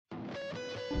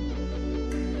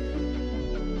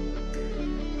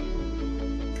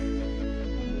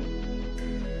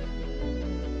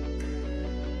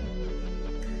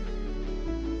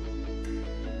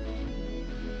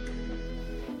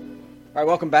All right,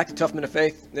 welcome back to Tough Men of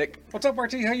Faith. Nick, What's up,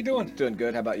 RT? How you doing? doing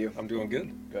good. How about you? I'm doing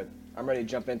good. Good. I'm ready to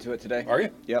jump into it today. Are you?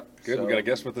 Yep. Good. So We got a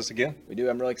guest with us again. we do.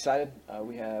 I'm really excited.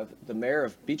 We have the mayor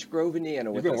of Beech Grove, Indiana,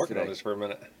 You've with been us working today. on this for a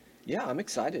minute. Yeah, I'm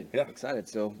excited. Yeah. Excited.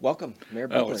 So welcome, Mayor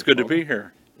Buckley. Oh, it's good to be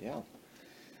here. Yeah.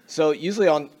 So usually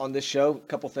on this show, a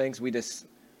couple things we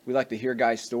like to hear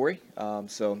guys' story.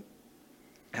 So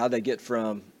how they get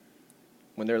from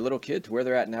when they're a little kid to where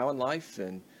they're at now in life,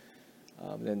 and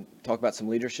then talk about some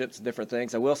leaderships and different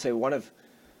things. I will say one of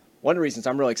the reasons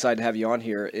I'm really excited to have you on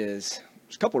here is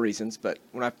there's a couple reasons, but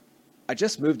when I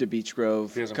just moved to Beech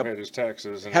Grove. He hasn't paid his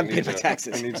taxes. And Haven't paid my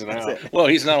taxes. He needs an That's out. it. Well,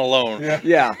 he's not alone.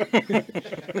 Yeah.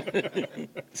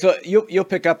 So you'll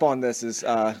pick up on this is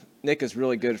Nick is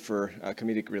really good for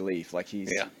comedic relief. Like he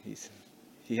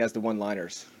has the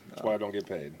one-liners. That's why I don't get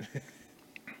paid.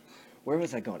 Where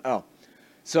was I going? Oh,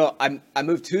 so I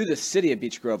moved to the city of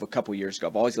Beech Grove a couple years ago.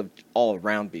 I've always lived all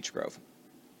around Beech Grove.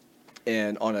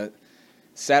 And on a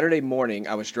Saturday morning,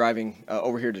 I was driving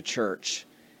over here to church,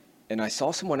 and I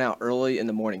saw someone out early in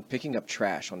the morning picking up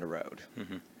trash on the road.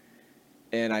 Mm-hmm.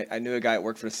 And I knew a guy that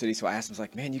worked for the city, so I asked him, I was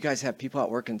like, man, you guys have people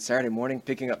out working Saturday morning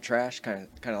picking up trash? Kind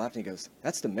of laughed, and he goes,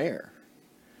 that's the mayor.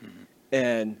 Mm-hmm.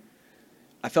 And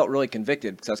I felt really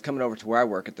convicted because I was coming over to where I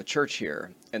work at the church here,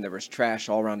 and there was trash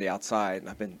all around the outside. And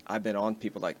I've been on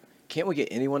people like, can't we get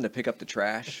anyone to pick up the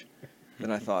trash?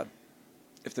 Then I thought,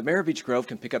 if the mayor of Beech Grove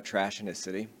can pick up trash in his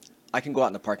city, I can go out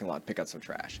in the parking lot and pick up some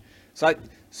trash. So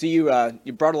you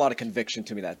brought a lot of conviction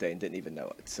to me that day and didn't even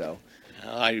know it. So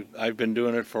I've been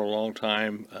doing it for a long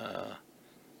time.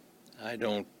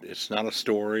 It's not a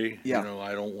story. Yeah.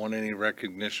 I don't want any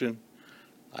recognition.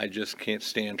 I just can't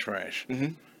stand trash.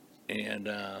 Mm-hmm. And,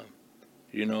 I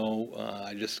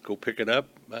just go pick it up.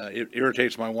 It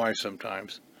irritates my wife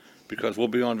sometimes because we'll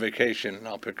be on vacation and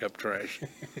I'll pick up trash.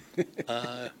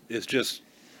 It's just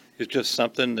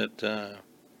something that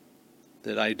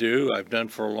I do. I've done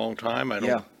for a long time. I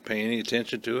don't pay any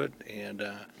attention to it. And,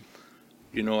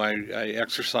 I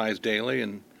exercise daily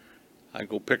and I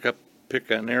go pick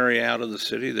an area out of the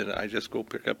city that I just go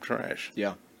pick up trash.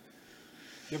 Yeah.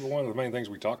 Yeah, but one of the main things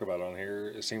we talk about on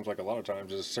here, it seems like a lot of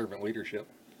times, is servant leadership.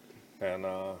 And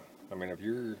if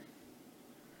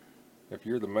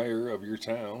you're the mayor of your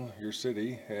town, your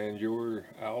city, and you're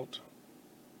out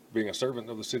being a servant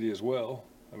of the city as well,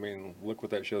 look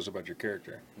what that shows about your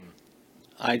character.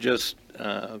 I just,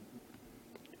 all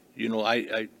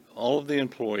of the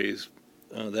employees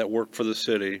that work for the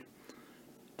city,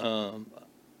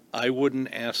 I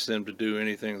wouldn't ask them to do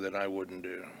anything that I wouldn't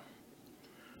do.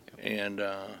 And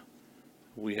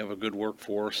we have a good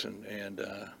workforce, and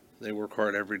they work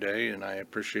hard every day, and I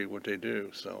appreciate what they do.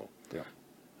 So,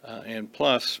 and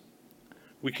plus,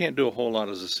 we can't do a whole lot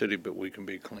as a city, but we can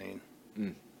be clean.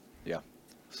 Mm. Yeah.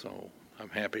 So I'm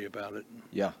happy about it.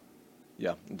 Yeah.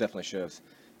 Yeah, it definitely shows.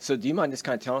 So do you mind just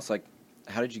kind of telling us, like,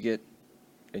 how did you get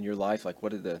in your life? Like,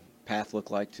 what did the path look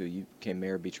like to you became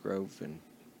mayor of Beech Grove?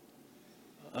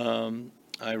 And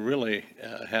I really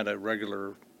had a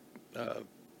regular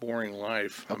boring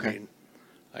life. Okay.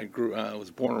 I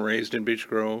was born and raised in Beech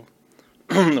Grove.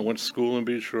 I went to school in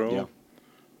Beech Grove.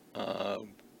 Yeah.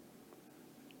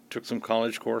 Took some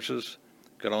college courses.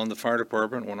 Got on the fire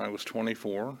department when I was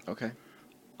 24. Okay.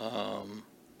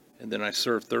 And then I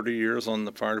served 30 years on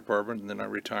the fire department, and then I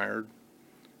retired.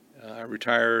 I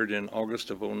retired in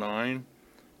August of 2009,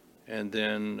 and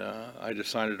then I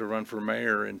decided to run for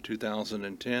mayor in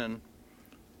 2010.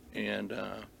 And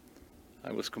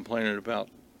I was complaining about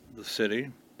the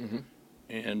city, mm-hmm.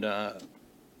 and I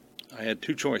had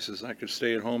two choices. I could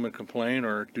stay at home and complain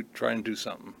or try and do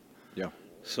something. Yeah.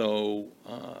 So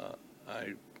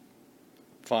I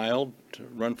filed to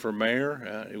run for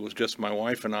mayor. It was just my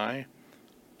wife and I.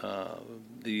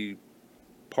 The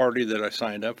party that I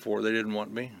signed up for, they didn't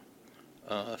want me.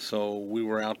 So we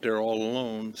were out there all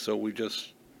alone. So we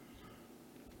just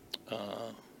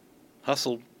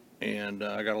hustled, and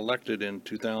I got elected in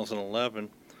 2011.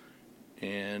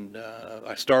 And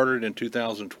I started in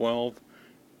 2012,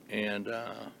 and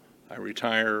I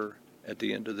retire at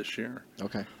the end of this year.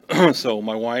 Okay. So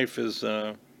my wife is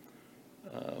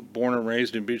born and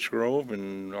raised in Beech Grove,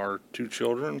 and our two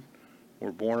children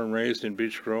were born and raised in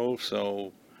Beech Grove.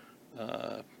 So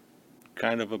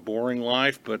kind of a boring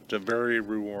life, but very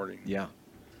rewarding. Yeah.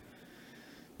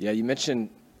 Yeah, you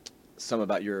mentioned some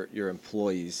about your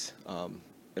employees,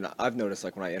 and I've noticed,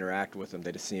 like, when I interact with them,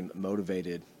 they just seem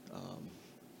motivated.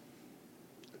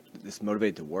 Just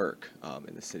motivated to work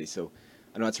in the city. So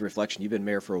I know that's a reflection. You've been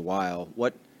mayor for a while.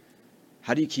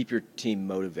 How do you keep your team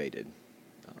motivated?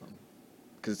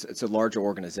 Because it's a larger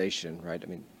organization, right?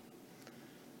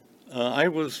 I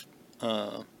was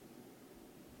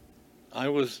I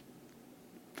was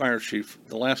fire chief.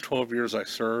 The last 12 years I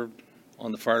served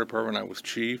on the fire department, I was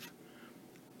chief.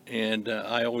 And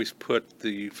I always put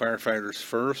the firefighters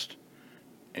first.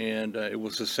 And it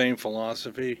was the same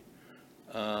philosophy.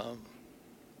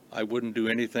 I wouldn't do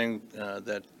anything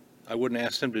I wouldn't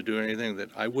ask them to do anything that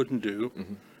I wouldn't do.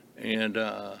 Mhm. And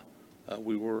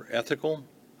we were ethical.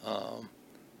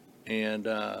 And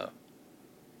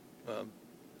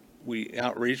we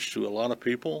outreach to a lot of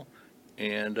people.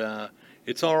 And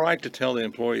it's all right to tell the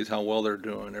employees how well they're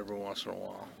doing every once in a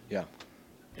while. Yeah.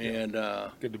 And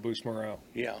Good to boost morale.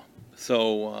 yeah,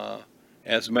 so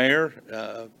as mayor,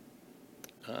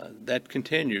 that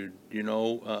continued.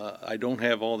 I don't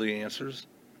have all the answers,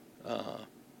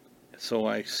 so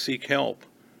I seek help,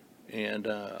 and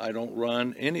I don't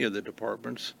run any of the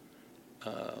departments.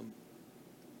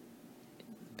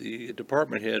 The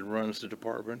department head runs the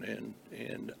department,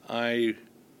 and I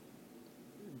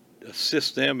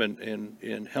assist them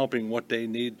in helping what they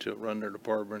need to run their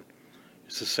department.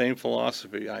 It's the same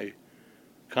philosophy. I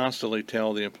constantly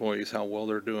tell the employees how well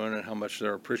they're doing and how much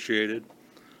they're appreciated.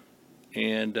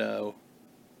 And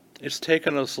it's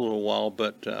taken us a little while,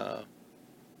 but a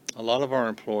lot of our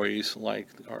employees, like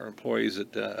our employees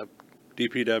at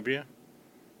DPW,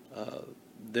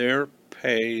 their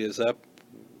pay is up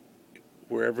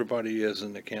where everybody is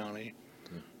in the county.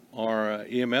 Our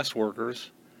EMS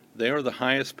workers, they are the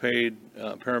highest paid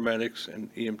paramedics and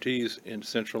EMTs in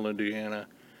central Indiana.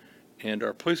 And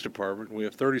our police department, we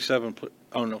have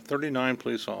 39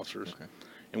 police officers. Okay.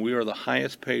 And we are the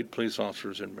highest paid police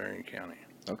officers in Marion County.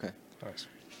 Okay. Nice.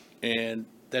 And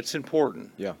that's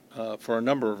important. Yeah. For a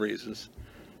number of reasons.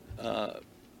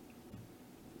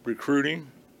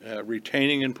 Recruiting,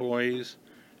 retaining employees,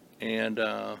 and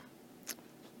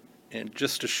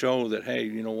just to show that, hey,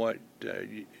 you know what,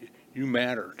 you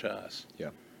matter to us.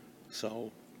 Yeah.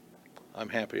 So I'm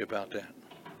happy about that.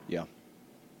 Yeah.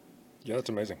 Yeah, that's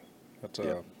amazing.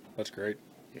 That's great.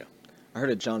 I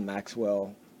heard of John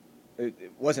Maxwell.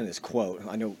 It wasn't his quote.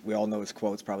 I know we all know his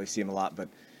quotes, probably see him a lot, but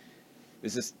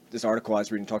there's this article I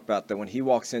was reading talked about that when he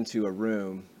walks into a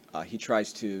room, he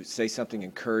tries to say something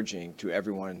encouraging to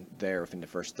everyone there within the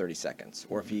first 30 seconds.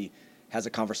 Or if he has a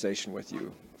conversation with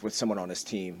someone on his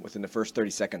team, within the first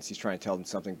 30 seconds, he's trying to tell them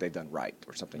something they've done right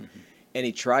or something. Mm-hmm. And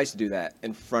he tries to do that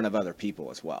in front of other people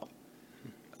as well.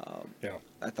 Yeah.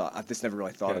 I just never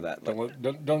really thought of that.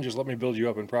 Don't just let me build you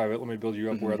up in private. Let me build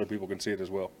you up where other people can see it as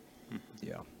well.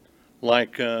 Yeah.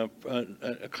 Like a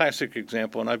classic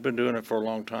example, and I've been doing it for a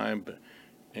long time,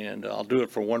 and I'll do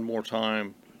it for one more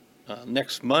time.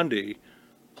 Next Monday,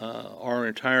 our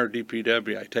entire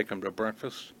DPW, I take them to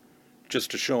breakfast just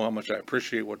to show how much I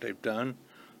appreciate what they've done.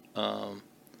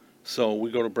 So we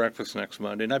go to breakfast next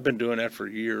Monday, and I've been doing that for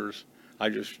years. I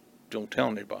just don't tell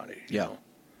anybody. Yeah.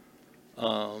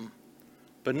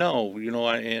 But no,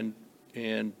 and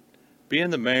being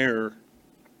the mayor,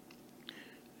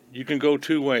 you can go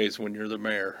two ways when you're the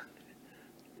mayor.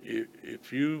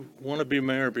 If you want to be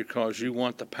mayor because you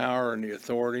want the power and the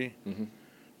authority, Mm-hmm.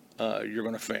 You're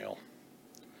going to fail.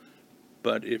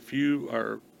 But if you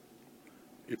are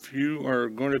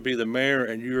going to be the mayor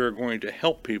and you are going to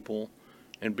help people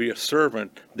and be a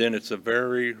servant, then it's a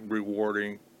very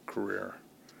rewarding career.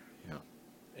 Yeah.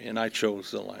 And I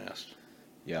chose the last.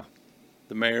 Yeah.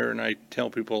 The mayor, and I tell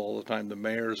people all the time, the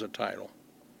mayor is a title.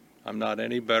 I'm not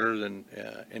any better than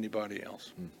anybody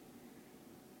else.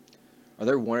 Are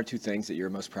there one or two things that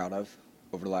you're most proud of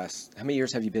over the last, how many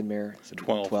years have you been mayor?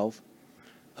 12. 12?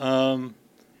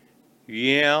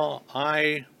 Yeah,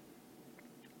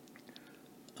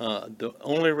 the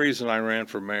only reason I ran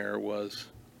for mayor was,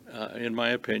 in my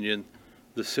opinion,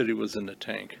 the city was in the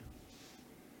tank.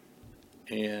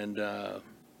 And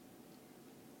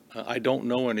I don't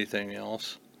know anything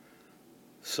else.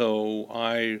 So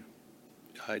I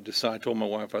told my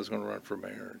wife I was going to run for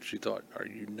mayor, and she thought, "Are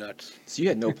you nuts?" So you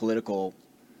had no political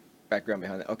background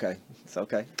behind it. Okay. It's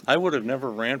okay. I would have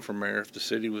never ran for mayor if the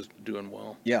city was doing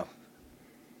well. Yeah.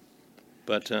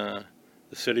 But the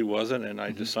city wasn't, and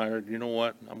I decided, you know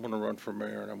what, I'm going to run for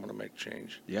mayor, and I'm going to make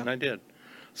change. Yeah. And I did.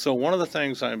 So one of the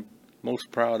things I'm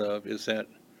most proud of is that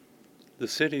the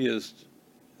city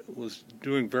was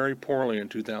doing very poorly in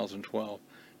 2012.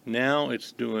 Now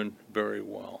it's doing very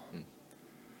well.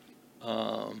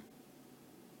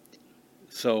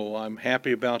 So I'm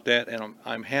happy about that, and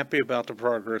I'm happy about the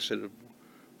progress that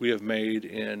we have made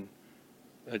in,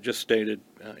 just stated,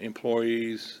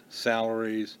 employees,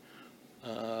 salaries,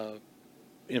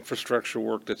 infrastructure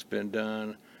work that's been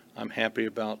done. I'm happy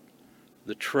about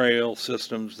the trail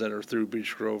systems that are through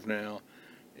Beech Grove now.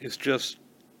 It's just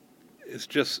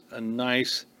a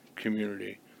nice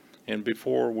community. And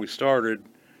before we started,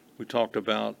 We talked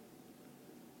about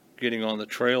getting on the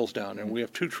trails down there. We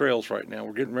have 2 trails right now.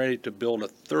 We're getting ready to build a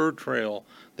 3rd trail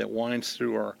that winds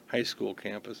through our high school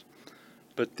campus.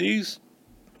 But these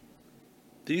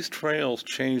trails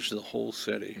change the whole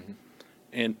city.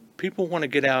 And people want to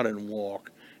get out and walk.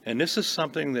 And this is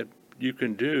something that you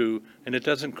can do, and it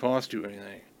doesn't cost you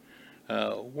anything.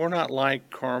 We're not like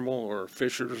Carmel or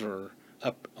Fishers or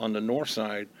up on the north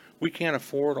side. We can't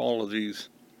afford all of these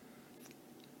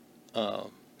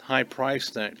high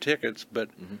price tickets, but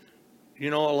a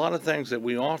lot of things that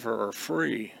we offer are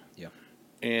free. Yeah.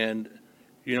 And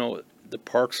the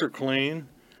parks are clean,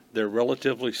 they're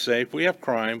relatively safe. We have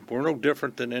crime, we're no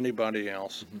different than anybody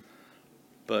else.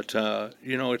 But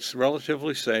it's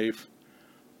relatively safe,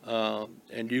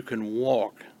 and you can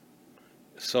walk.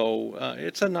 So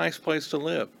it's a nice place to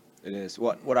live. It is.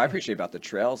 What I appreciate about the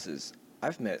trails is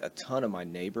I've met a ton of my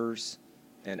neighbors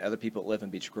and other people that live in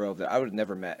Beech Grove that I would have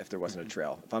never met if there wasn't a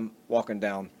trail. If I'm walking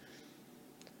down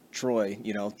Troy,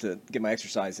 to get my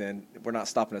exercise in, we're not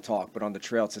stopping to talk, but on the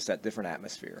trail, it's just that different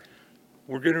atmosphere.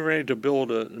 We're getting ready to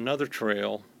build another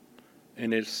trail,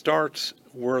 and it starts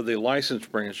where the license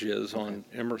branch is on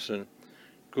Emerson,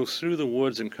 goes through the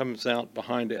woods and comes out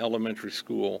behind the elementary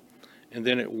school, and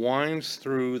then it winds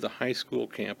through the high school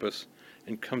campus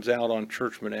and comes out on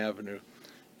Churchman Avenue.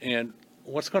 And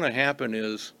what's going to happen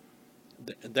is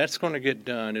that's going to get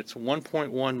done. It's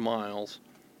 1.1 miles.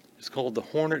 It's called the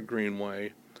Hornet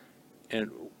Greenway. And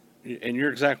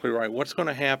you're exactly right. What's going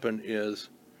to happen is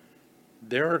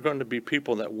there are going to be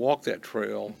people that walk that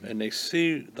trail and they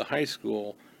see the high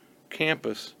school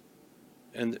campus,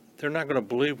 and they're not going to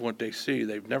believe what they see.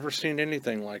 They've never seen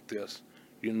anything like this.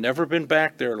 You've never been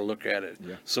back there to look at it.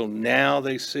 Yeah. So now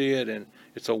they see it, and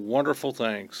it's a wonderful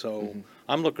thing. So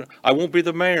I'm looking. I won't be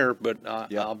the mayor, but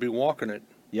I'll be walking it.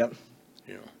 Yep.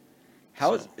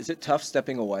 Is it tough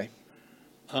stepping away?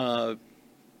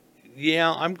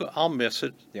 Yeah, I'll miss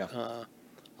it. Yeah.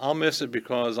 I'll miss it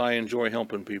because I enjoy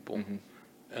helping people.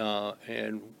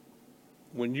 And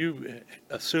when you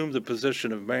assume the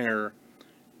position of mayor,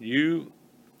 you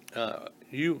get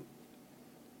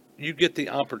the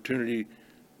opportunity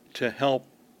to help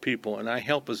people, and I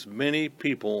help as many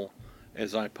people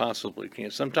as I possibly can.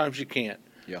 Sometimes you can't.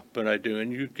 Yeah. But I do, and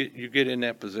you get in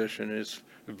that position. It's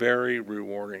very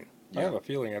rewarding. I have a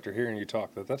feeling after hearing you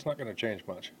talk that that's not going to change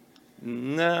much.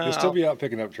 No. You'll still be out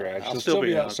picking up trash. I'll You'll still still be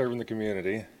be out out. serving the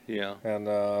community. Yeah. And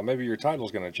maybe your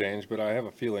title's going to change, but I have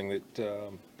a feeling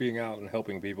that being out and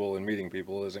helping people and meeting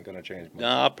people isn't going to change much. No,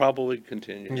 I'll probably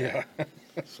continue. Yeah.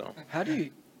 So. How do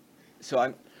you? So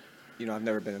I've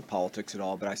never been in politics at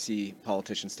all, but I see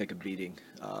politicians take a beating,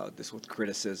 this with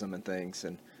criticism and things.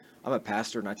 And I'm a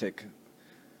pastor, and I take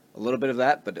a little bit of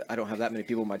that, but I don't have that many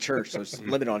people in my church, so it's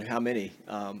limited on how many.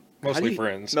 Mostly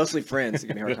friends. Mostly friends. They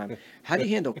give me a hard time. How do you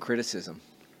handle criticism?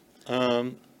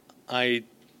 I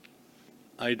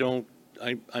don't.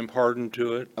 I'm hardened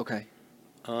to it. Okay.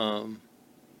 I've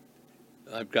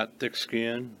got thick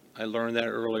skin. I learned that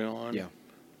early on. Yeah.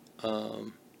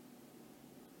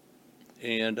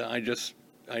 And I just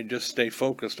stay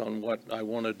focused on what I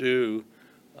want to do,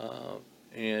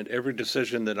 and every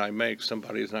decision that I make,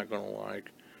 somebody's not going to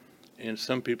like, and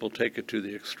some people take it to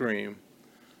the extreme.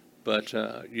 But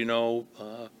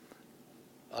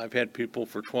I've had people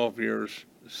for 12 years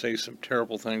say some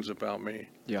terrible things about me.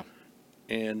 Yeah.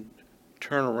 And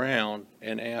turn around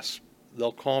and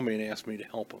they'll call me and ask me to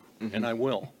help them, and I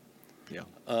will. Yeah.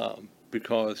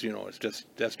 Because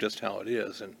that's just how it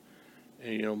is. And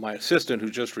my assistant who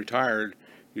just retired,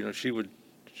 she would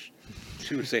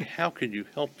say, "How can you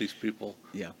help these people?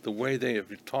 Yeah. The way they have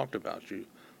talked about you."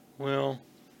 Well,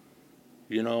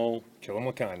 Kill them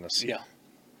with kindness. yeah,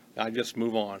 I just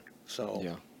move on. So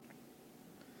Yeah.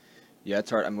 Yeah,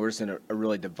 it's hard. I mean, we're just in a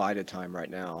really divided time right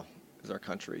now as our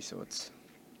country, so it's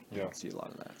you don't see a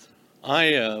lot of that.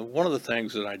 one of the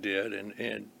things that I did,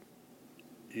 and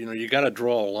you got to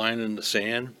draw a line in the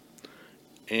sand,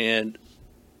 and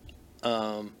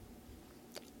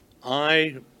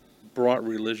I brought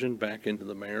religion back into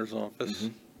the mayor's office,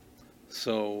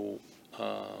 so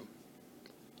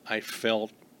I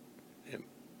felt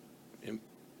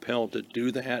impelled to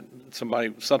do that.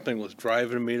 Something was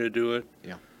driving me to do it.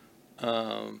 Yeah.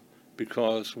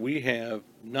 Because we have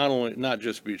not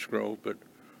just Beech Grove, but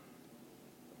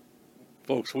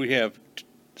folks, we have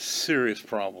serious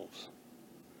problems,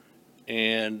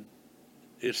 and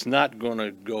it's not going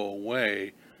to go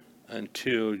away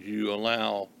until you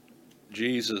allow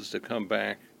Jesus to come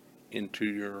back into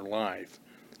your life.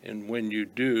 And when you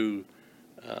do,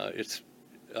 it's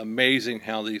amazing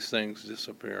how these things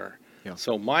disappear. Yeah.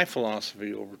 So my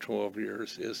philosophy over 12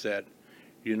 years is that,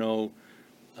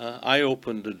 I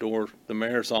opened the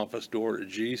mayor's office door to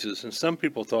Jesus, and some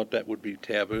people thought that would be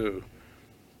taboo,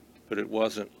 but it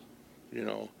wasn't. You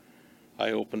know,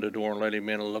 I opened the door and let him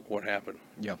in, and look what happened.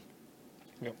 Yeah.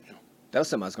 Yep. That was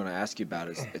something I was going to ask you about.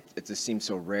 It just seems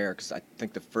so rare because I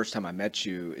think the first time I met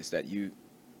you is that you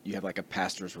have like a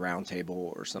pastors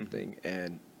roundtable or something,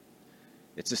 and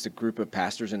it's just a group of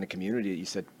pastors in the community. You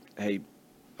said, "Hey,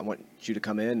 I want you to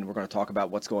come in, and we're going to talk about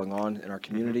what's going on in our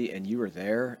community." And you were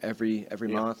there every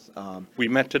month. We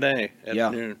met today at Yeah.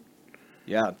 noon.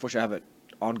 Yeah, unfortunately, I have an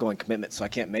ongoing commitment, so I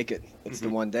can't make it. It's the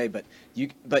one day, but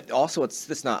also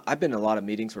it's not. I've been in a lot of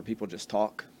meetings where people just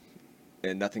talk,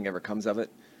 and nothing ever comes of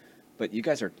it. But you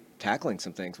guys are tackling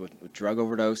some things with drug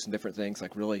overdose and different things,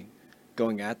 like really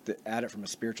going at it from a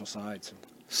spiritual side. So.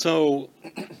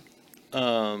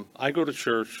 So, I go to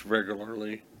church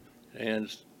regularly,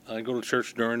 and I go to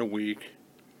church during the week.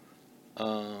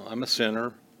 I'm a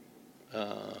sinner.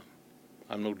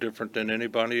 I'm no different than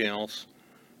anybody else.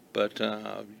 But,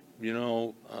 I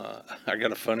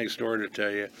got a funny story to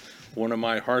tell you. One of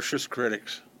my harshest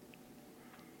critics,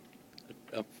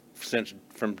 since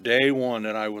from day one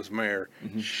that I was mayor,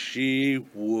 she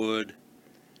would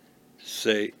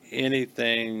say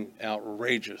anything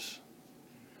outrageous.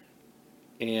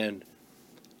 And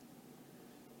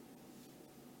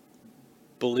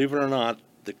believe it or not,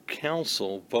 the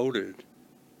council voted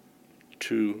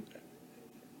to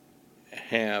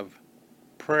have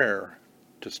prayer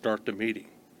to start the meeting.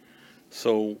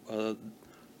 So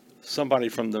somebody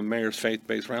from the mayor's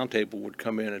faith-based roundtable would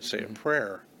come in and say a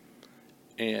prayer,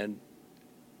 and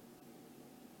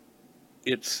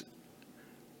it's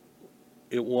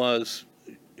very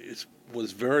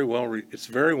well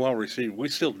received. We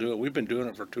still do it. We've been doing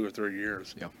it for 2 or 3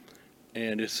 years. Yeah.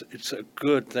 And it's a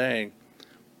good thing.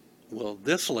 Well,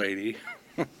 this lady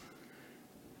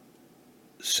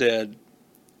said,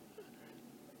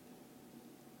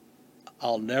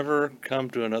 "I'll never come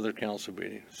to another council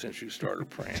meeting since you started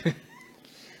praying."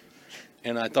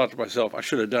 And I thought to myself, I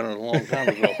should have done it a long time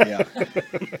ago. Yeah.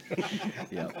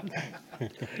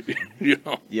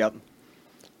 Yep. Yep.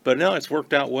 But no, it's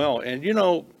worked out well. And,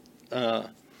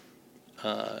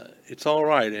 it's all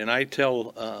right. And I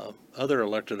tell other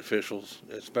elected officials,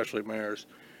 especially mayors,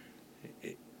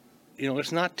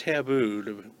 it's not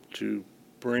taboo to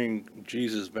bring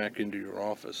Jesus back into your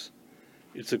office.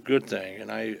 It's a good thing,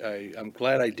 and I'm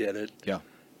glad I did it. Yeah.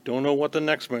 Don't know what the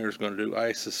next mayor's going to do.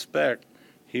 I suspect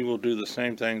he will do the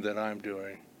same thing that I'm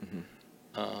doing.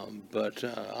 But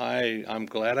I'm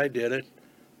glad I did it.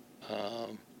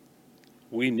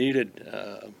 We needed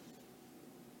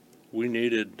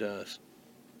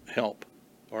help.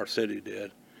 Our city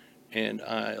did, and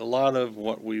a lot of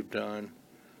what we've done,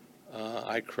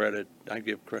 I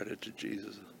give credit to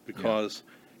Jesus because,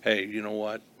 hey, you know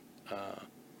what?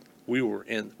 We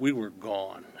were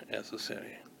gone as a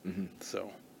city.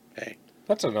 So, hey.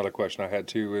 That's another question I had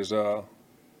too. Is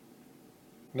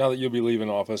now that you'll be leaving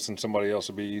office and somebody else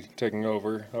will be taking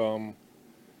over,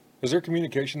 is there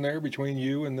communication there between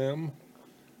you and them?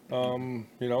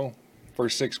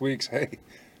 First 6 weeks, hey,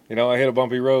 I hit a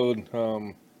bumpy road.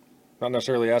 Not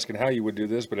necessarily asking how you would do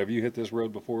this, but have you hit this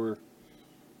road before?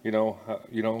 Can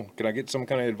I get some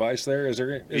kind of advice there? Is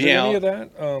there any of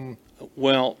that?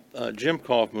 Well, Jim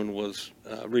Kaufman was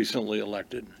recently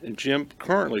elected, and Jim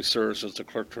currently serves as the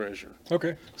clerk treasurer.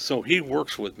 Okay. So he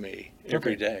works with me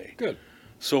every day. Good.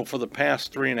 So for the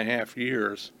past 3.5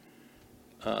 years,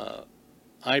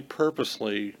 I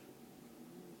purposely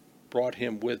brought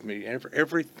him with me.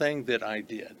 Everything that I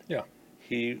did, Yeah.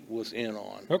 he was in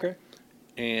on. Okay.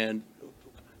 And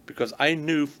because I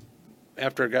knew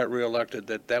after I got reelected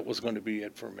that was going to be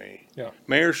it for me. Yeah.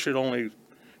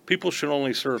 People should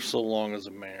only serve so long as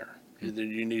a mayor. Then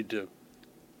you need to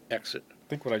exit. I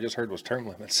think what I just heard was term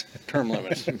limits. Term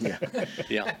limits.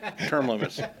 Yeah, term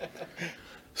limits.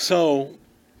 So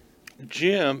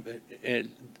Jim's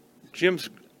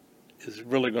is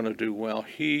really going to do well.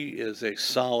 He is a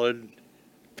solid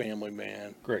family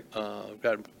man. Great.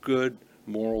 Got good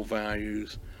moral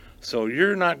values. So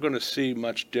you're not going to see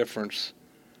much difference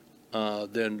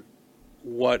than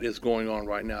what is going on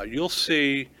right now. You'll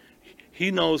see he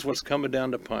knows what's coming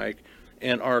down the pike,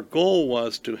 and our goal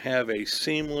was to have a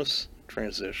seamless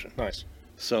transition. Nice.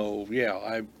 So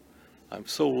yeah, I'm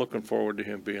so looking forward to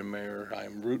him being mayor.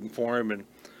 I'm rooting for him, and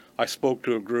I spoke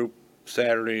to a group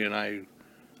Saturday, and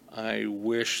I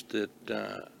wish that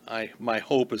my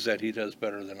hope is that he does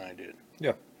better than I did.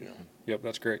 Yeah. Yep,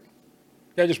 that's great.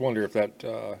 Yeah, I just wonder if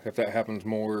that happens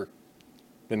more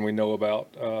than we know about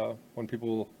when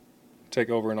people take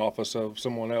over an office of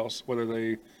someone else, whether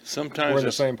they Sometimes were in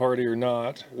the same party or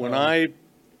not. When I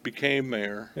became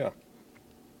mayor, Yeah.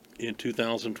 in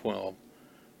 2012.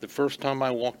 The first time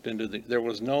I walked into there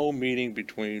was no meeting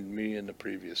between me and the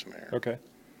previous mayor. Okay.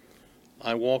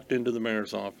 I walked into the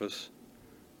mayor's office.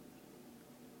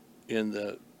 In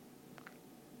the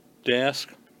desk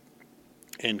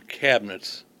and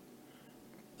cabinets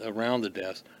around the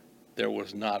desk, there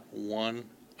was not one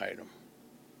item.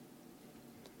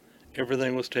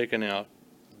 Everything was taken out.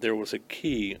 There was a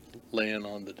key laying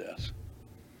on the desk.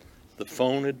 The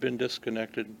phone had been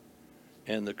disconnected,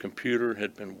 and the computer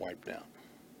had been wiped out.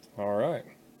 All right.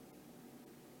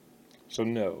 So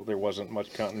no, there wasn't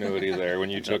much continuity there when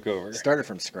you took over. Started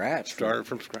from scratch. Started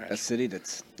from scratch. A city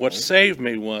that's What old. saved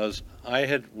me was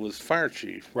was fire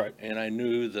chief, Right. and I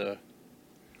knew the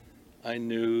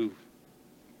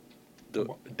Yeah.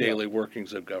 daily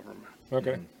workings of government.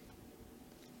 Okay. Mm-hmm.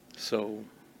 So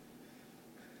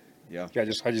Yeah. Yeah,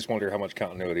 I just wonder how much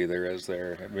continuity there is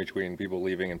there between people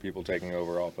leaving and people taking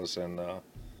over office, and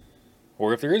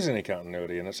or if there is any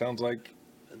continuity. And it sounds like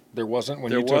there wasn't when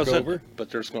there you took wasn't, over, but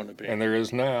there's going to be, and there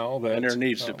is now. That and there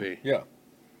needs to be. Yeah.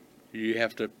 You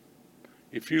have to,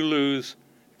 if you lose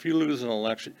an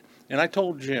election, and I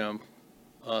told Jim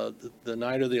the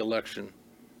night of the election,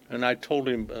 and I told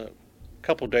him a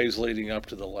couple days leading up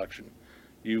to the election,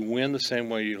 you win the same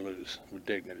way you lose, with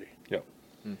dignity. Yep.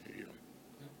 You know.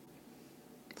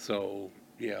 So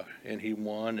yeah, and he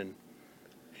won,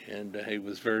 and he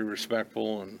was very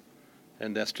respectful,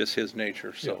 and that's just his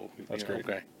nature. So Yeah, that's you know,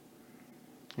 great. okay,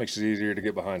 Makes it easier to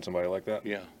get behind somebody like that.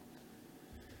 yeah.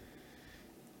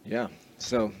 Yeah.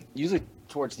 So usually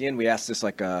towards the end, we ask this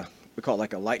we call it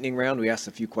like a lightning round. We ask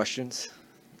a few questions.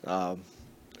 Kind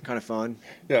of fun.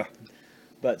 Yeah.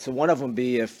 But so one of them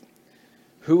be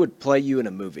who would play you in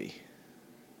a movie?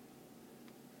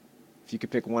 If you could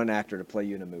pick one actor to play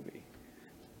you in a movie.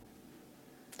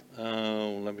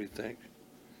 Let me think.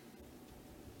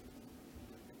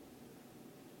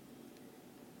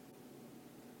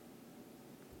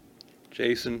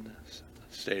 Jason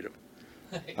Statham.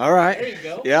 All right. There you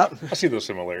go. Yep. I see those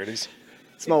similarities.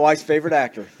 It's my wife's favorite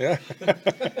actor. Yeah.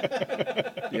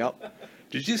 Yep.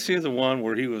 Did you see the one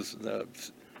where he was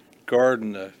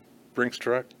guarding the Brinks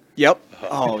truck? Yep.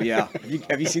 Oh yeah.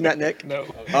 Have you seen that, Nick? No.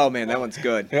 Oh man, that one's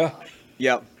good. Yeah.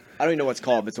 Yep. I don't even know what it's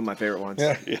called, but it's one of my favorite ones.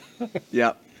 Yeah.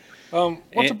 Yep. What's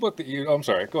a And- book that you? I'm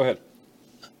sorry. Go ahead.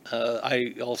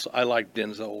 I like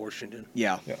Denzel Washington.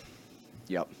 Yeah. Yeah.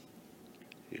 Yep.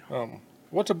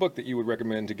 What's a book that you would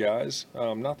recommend to guys?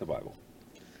 Not the Bible.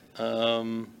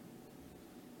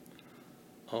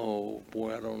 Oh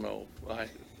boy, I don't know.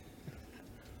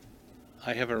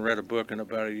 I haven't read a book in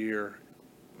about a year.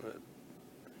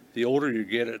 The older you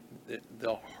get,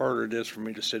 the harder it is for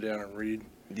me to sit down and read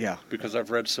Yeah. because I've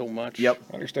read so much. Yep.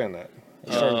 I understand that.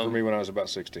 It started for me when I was about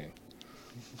 16.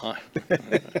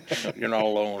 You're not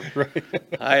alone. Right.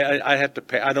 I have to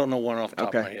pay. I don't know one off the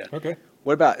top of my Okay. head. Okay.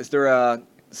 What about, is there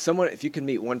someone, if you could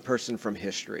meet one person from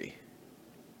history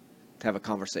to have a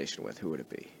conversation with, who would it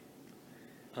be?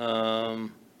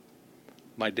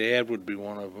 My dad would be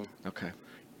one of them. Okay.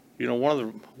 You know,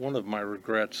 one of my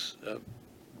regrets of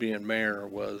being mayor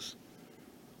was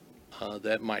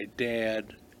that my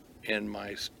dad and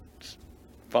my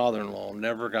father-in-law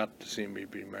never got to see me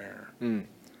be mayor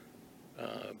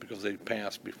because they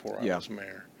passed before I Yeah. was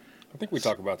mayor. I think we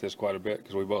talk about this quite a bit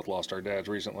because we both lost our dads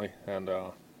recently, and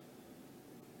it'd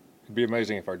be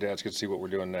amazing if our dads could see what we're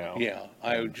doing now. Yeah,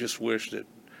 I just wish that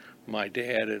my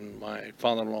dad and my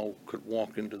father-in-law could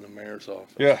walk into the mayor's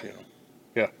office. Yeah. You know.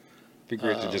 Yeah. It'd be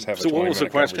great to just have a So what was the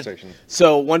 20-minute question? conversation.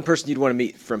 So one person you'd want to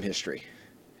meet from history.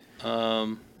 I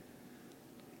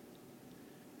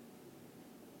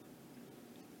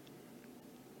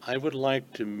would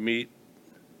like to meet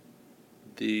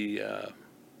the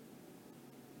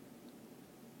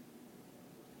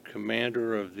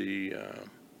commander of the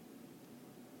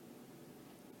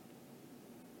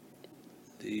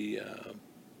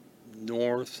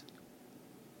North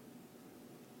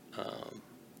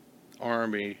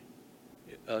Army,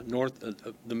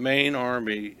 the main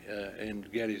army in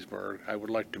Gettysburg. I would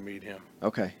like to meet him.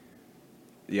 Okay.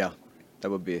 Yeah. That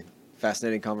would be a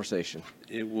fascinating conversation.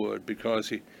 It would,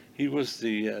 because he was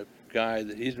the guy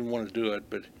that he didn't want to do it,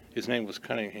 but his name was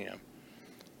Cunningham,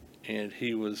 and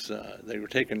he was. They were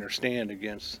taking their stand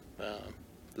against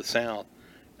the South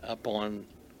up on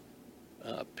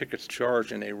Pickett's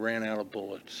charge, and they ran out of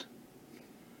bullets,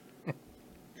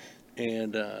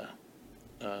 and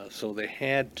so they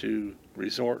had to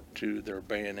resort to their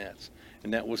bayonets,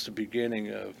 and that was the beginning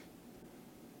of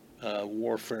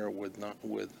warfare with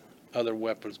other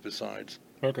weapons besides.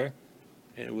 Okay.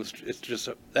 And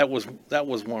that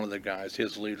was one of the guys,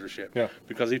 his leadership. Yeah.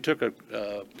 Because he took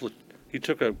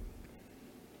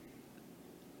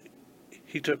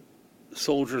he took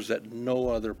soldiers that no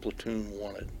other platoon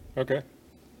wanted, Okay.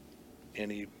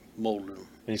 and he molded them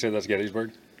And you said that's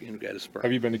Gettysburg? in Gettysburg.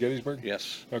 Have you been to Gettysburg?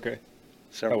 Yes, Okay.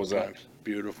 several was that? times.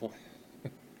 Beautiful.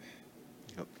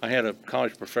 Yep. I had a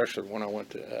college professor when I went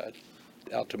to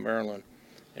out to Maryland,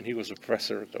 and he was a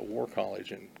professor at the War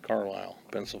College in Carlisle,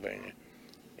 Pennsylvania,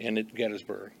 and at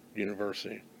Gettysburg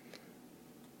University.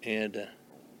 And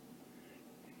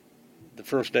the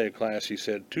first day of class, he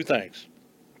said two things.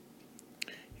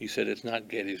 He said, "It's not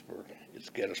Gettysburg, it's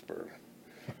Gettysburg."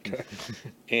 Okay.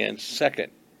 And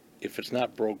second, if it's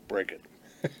not broke, break it.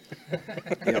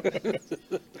 Yep.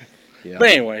 Yeah. But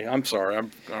anyway, I'm sorry.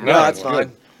 I'm No, that's rambling.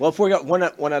 fine. Well, if we got one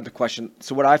other question.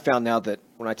 So what I found now that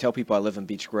when I tell people I live in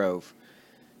Beech Grove,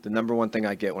 the number one thing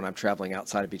I get when I'm traveling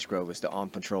outside of Beech Grove is the On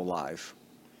Patrol Live.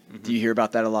 Do you hear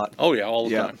about that a lot? Oh yeah, all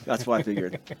the Yeah, time, that's what I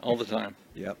figured. all the time.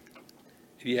 Yep.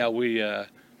 Yeah, we. How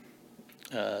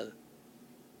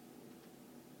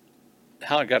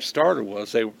it got started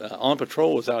was they On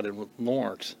Patrol was out in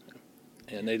Lawrence,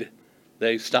 and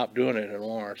they stopped doing it in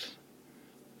Lawrence.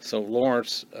 So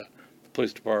Lawrence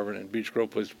Police Department and Beech Grove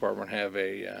Police Department have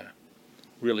a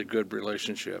really good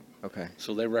relationship. Okay.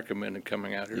 So they recommended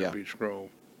coming out here Yeah. to Beech Grove,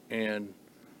 and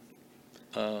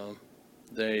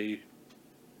they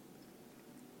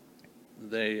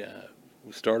we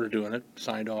started doing it,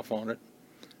 signed off on it,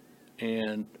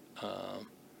 and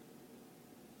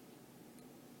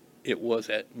it was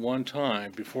at one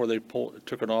time before they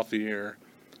took it off the air.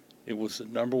 It was the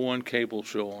number one cable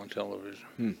show on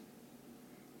television,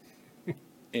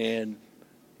 and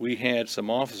we had some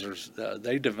officers.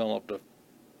 They developed a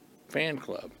fan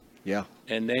club, Yeah.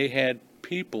 and they had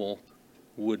people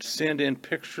would send in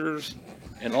pictures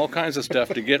and all kinds of stuff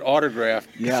to get autographed,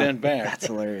 Yeah. send back. That's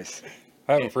hilarious.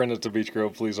 I have a friend that's a Beech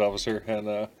Grove police officer,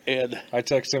 and And I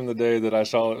texted him the day that I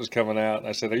saw it was coming out, and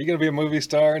I said, "Are you going to be a movie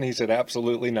star?" And he said,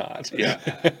 "Absolutely not." yeah,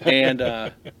 and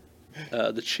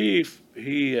the chief,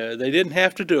 they didn't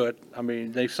have to do it. I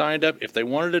mean, they signed up. If they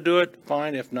wanted to do it,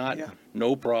 fine. If not, Yeah.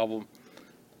 no problem.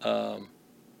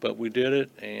 But we did it,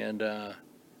 and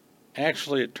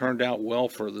actually, it turned out well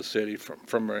for the city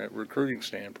from a recruiting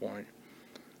standpoint.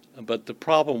 But the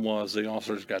problem was the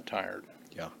officers got tired,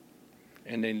 Yeah.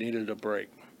 and they needed a break.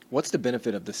 What's the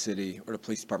benefit of the city or the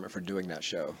police department for doing that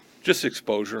show? Just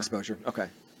exposure. Exposure. Okay.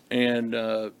 And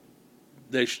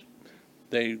they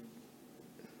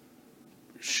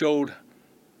showed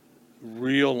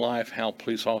real life how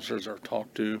police officers are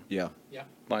talked to Yeah.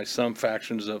 by some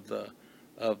factions of the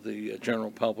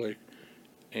general public,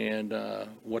 and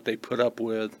what they put up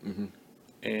with,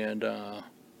 and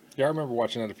Yeah, I remember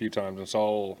watching that a few times and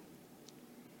saw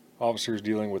officers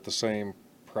dealing with the same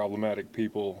problematic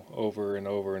people over and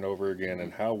over and over again,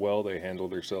 and how well they handle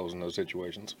themselves in those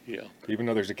situations. yeah, Even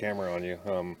though there's a camera on you,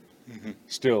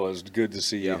 still it's good to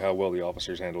see Yeah. how well the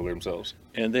officers handle themselves.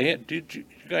 and they had. Did you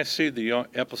guys see the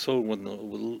episode when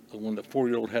the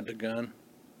 4-year-old had the gun?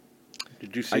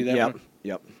 Did you see that Yep. one?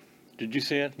 Yep. Did you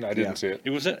see it? No, I didn't Yeah. see it.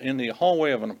 It was in the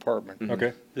hallway of an apartment.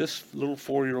 Okay. This little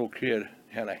 4-year-old kid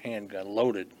had a handgun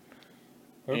loaded,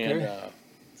 Okay. and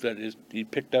that is he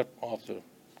picked up off the,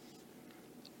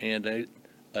 and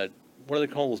what do they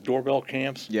call those doorbell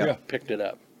cams? Yeah. Yeah. Picked it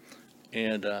up,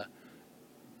 and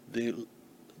the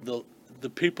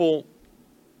people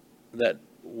that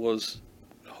was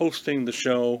hosting the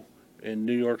show in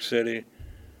New York City,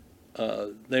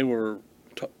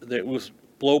 it was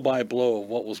blow by blow of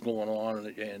what was going on,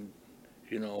 and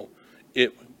you know,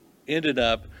 it ended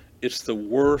up it's the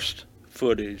worst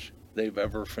footage they've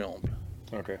ever filmed.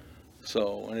 Okay.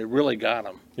 So, and it really got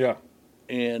them. Yeah.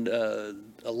 And a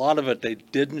lot of it they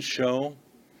didn't show,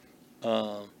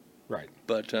 Right.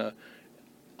 but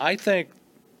I think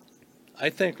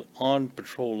On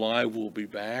Patrol Live will be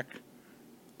back.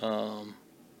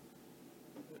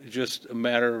 Just a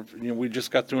matter of, we just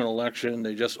got through an election.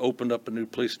 They just opened up a new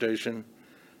police station.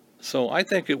 So I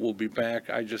think it will be back.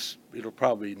 It'll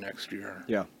probably be next year.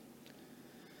 Yeah.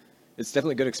 It's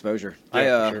definitely good exposure. Yeah, I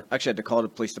for sure. actually had to call the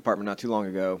police department not too long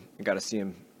ago and got to see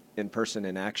him in person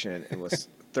in action and was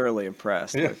thoroughly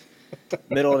impressed. Yeah.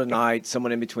 With middle of the night,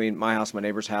 someone in between my house, my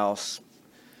neighbor's house,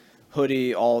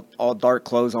 hoodie, all dark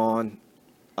clothes on.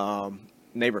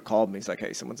 Neighbor called me. He's like,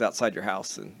 "Hey, someone's outside your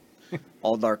house and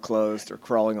all dark clothes. They're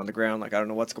crawling on the ground. Like, I don't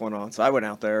know what's going on." So I went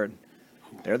out there and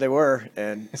there they were.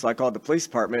 And so I called the police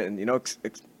department and,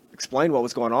 explained what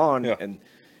was going on. Yeah. And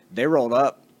they rolled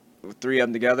up with 3 of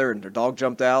them together and their dog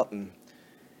jumped out. And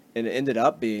it ended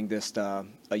up being this, a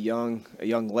young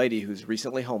lady who's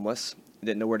recently homeless,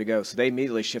 didn't know where to go. So they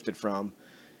immediately shifted from,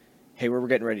 "Hey, we're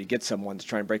getting ready to get someone to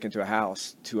try and break into a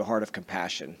house," to a heart of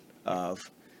compassion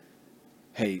of,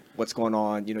 hey, what's going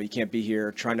on? You can't be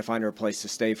here. Trying to find her a place to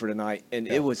stay for tonight. And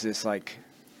Yeah. it was this like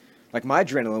my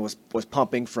adrenaline was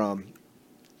pumping from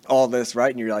all this, right?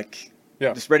 And you're like,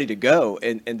 Yeah. just ready to go.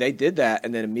 And they did that,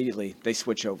 and then immediately they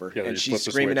switch over. Yeah, they and just she's flip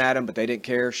the screaming switch. at him, but they didn't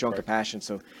care, showing Right. compassion.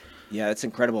 So, yeah, it's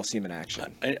incredible to see him in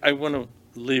action. I want to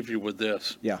leave you with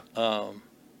this. Yeah.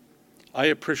 I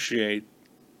appreciate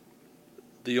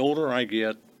the older I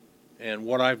get and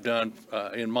what I've done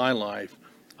in my life.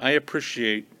 I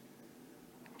appreciate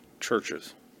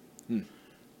churches. It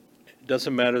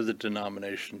doesn't matter the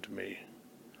denomination to me.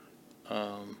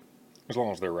 As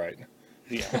long as they're right.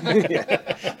 Yeah.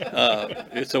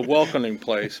 It's a welcoming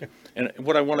place. And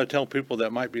what I want to tell people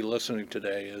that might be listening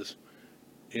today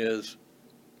is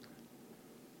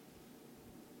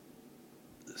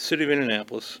the city of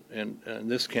Indianapolis and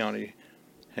this county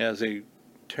has a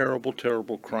terrible,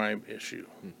 terrible crime issue.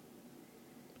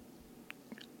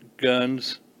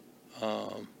 Guns,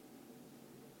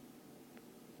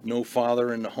 no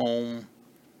father in the home,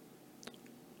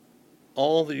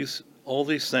 all these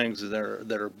things that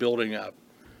are building up.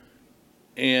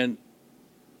 And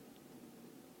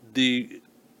the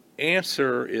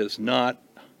answer is not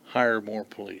hire more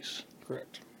police.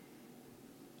 Correct.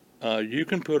 You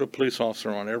can put a police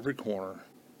officer on every corner.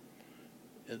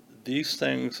 These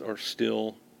things are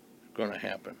still going to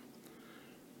happen.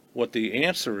 What the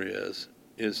answer is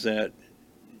that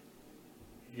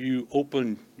you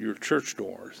open your church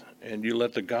doors and you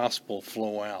let the gospel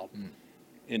flow out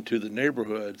into the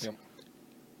neighborhoods. Yep.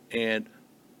 And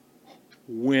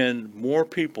when more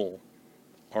people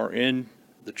are in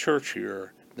the church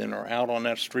here than are out on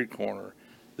that street corner,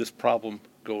 this problem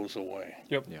goes away.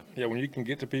 Yep. Yeah. Yeah. When you can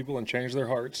get to people and change their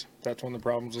hearts, that's when the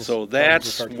problems will. So problems will that's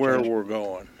start to where change. we're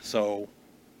going. So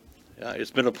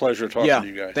it's been a pleasure talking Yeah. to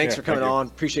you guys. Thanks Yeah, for coming thank you. on.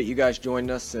 Appreciate you guys joining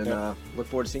us, and Yeah. look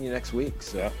forward to seeing you next week.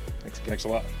 So, Yeah. thanks again. Thanks a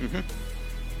lot.